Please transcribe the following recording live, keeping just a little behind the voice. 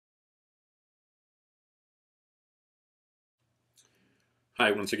Hi,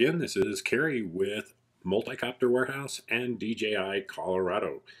 once again, this is Kerry with Multicopter Warehouse and DJI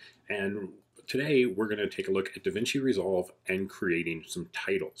Colorado. And today we're going to take a look at Davinci Resolve and creating some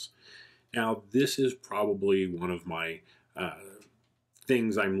titles. Now, this is probably one of my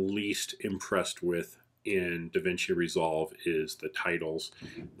things I'm least impressed with in Davinci Resolve is the titles.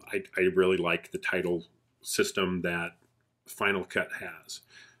 I really like the title system that Final Cut has.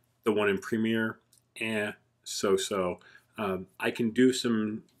 The one in Premiere, so-so. I can do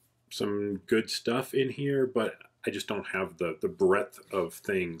some good stuff in here, but I just don't have the breadth of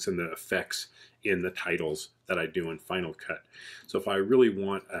things and the effects in the titles that I do in Final Cut. So if I really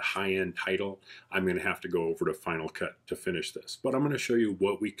want a high-end title, I'm going to have to go over to Final Cut to finish this. But I'm going to show you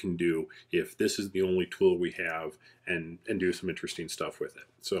what we can do if this is the only tool we have and do some interesting stuff with it.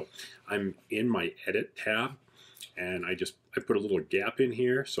 So I'm in my Edit tab, and I put a little gap in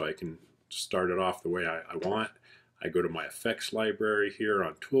here so I can start it off the way I want. I go to my effects library here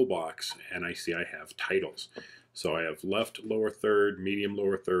on Toolbox, and I see I have titles. So I have left lower third, medium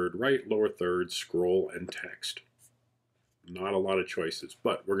lower third, right lower third, scroll, and text. Not a lot of choices,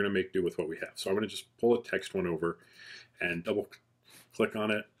 but we're going to make do with what we have. So I'm going to just pull a text one over and double click on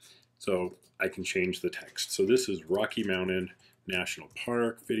it so I can change the text. So this is Rocky Mountain National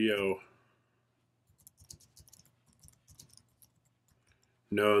Park video.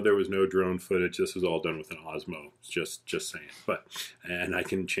 No, there was no drone footage. This is all done with an Osmo. Just saying. And I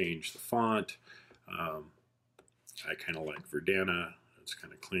can change the font. I kind of like Verdana. It's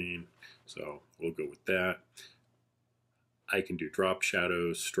kind of clean, so we'll go with that. I can do drop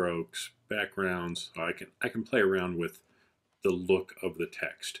shadows, strokes, backgrounds. So I can play around with the look of the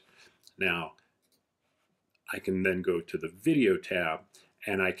text. Now, I can then go to the video tab,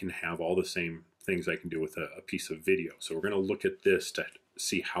 and I can have all the same things I can do with a piece of video. So we're going to look at this to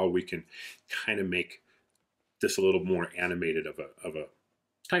see how we can kind of make this a little more animated of a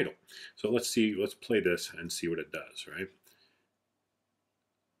title. So let's play this and see what it does, right?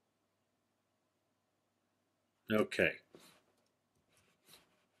 Okay.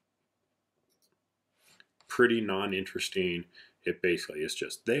 Pretty non-interesting. It basically is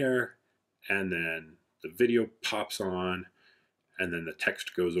just there, and then the video pops on, and then the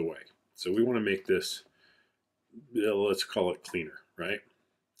text goes away. So we want to make this, let's call it cleaner, right?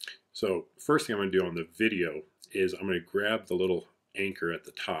 So first thing I'm going to do on the video is I'm going to grab the little anchor at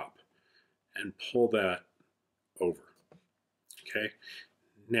the top and pull that over. Okay.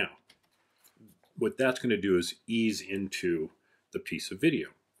 Now, what that's going to do is ease into the piece of video,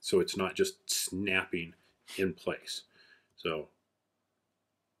 so it's not just snapping in place. So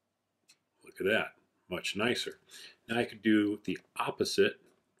look at that, much nicer. Now I could do the opposite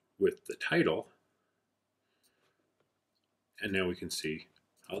with the title, and now we can see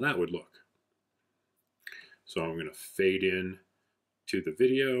how that would look. So I'm going to fade in to the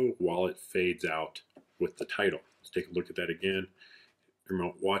video while it fades out with the title. Let's take a look at that again.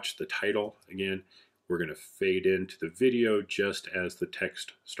 Remote watch the title again. We're going to fade into the video just as the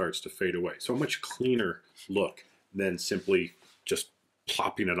text starts to fade away. So a much cleaner look than simply just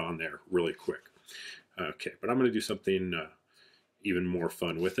plopping it on there really quick. Okay, but I'm going to do something even more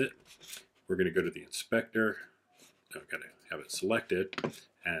fun with it. We're going to go to the inspector. I've got to have it selected,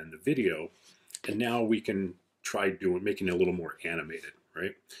 and the video, and now we can try making it a little more animated,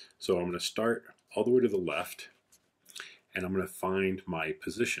 right? So I'm going to start all the way to the left, and I'm going to find my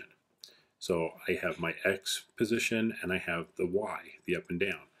position. So I have my X position, and I have the Y, the up and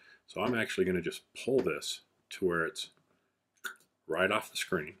down. So I'm actually going to just pull this to where it's right off the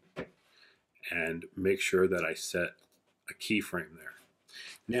screen and make sure that I set a keyframe there.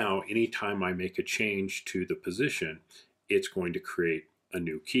 Now, anytime I make a change to the position, it's going to create a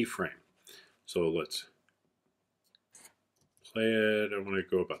new keyframe. So let's play it. I want to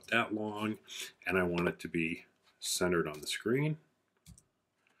go about that long, and I want it to be centered on the screen.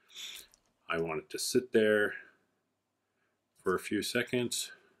 I want it to sit there for a few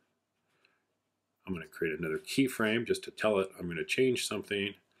seconds. I'm going to create another keyframe just to tell it I'm going to change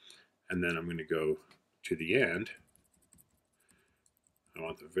something, and then I'm going to go to the end. I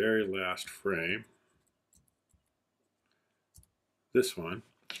want the very last frame, this one,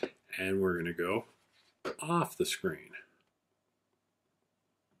 and we're going to go off the screen.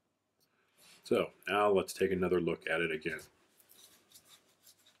 So now let's take another look at it again.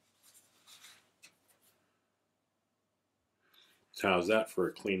 So how's that for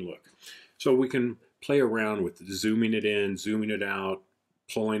a clean look? So we can play around with zooming it in, zooming it out,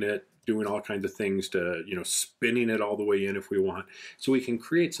 pulling it, doing all kinds of things to, spinning it all the way in if we want. So we can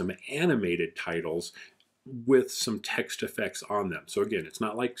create some animated titles with some text effects on them. So again, it's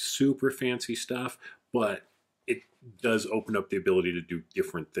not like super fancy stuff, but does open up the ability to do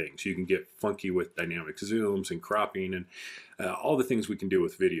different things. You can get funky with dynamic zooms and cropping and all the things we can do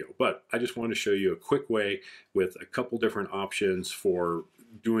with video. But I just want to show you a quick way with a couple different options for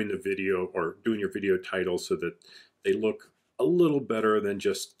doing the video or doing your video titles so that they look a little better than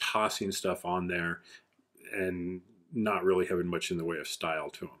just tossing stuff on there and not really having much in the way of style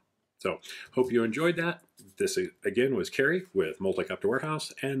to them. So hope you enjoyed that. This again was Kerry with Multicopter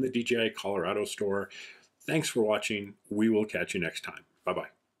Warehouse and the DJI Colorado store. Thanks for watching. We will catch you next time.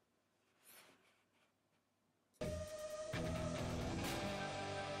 Bye-bye.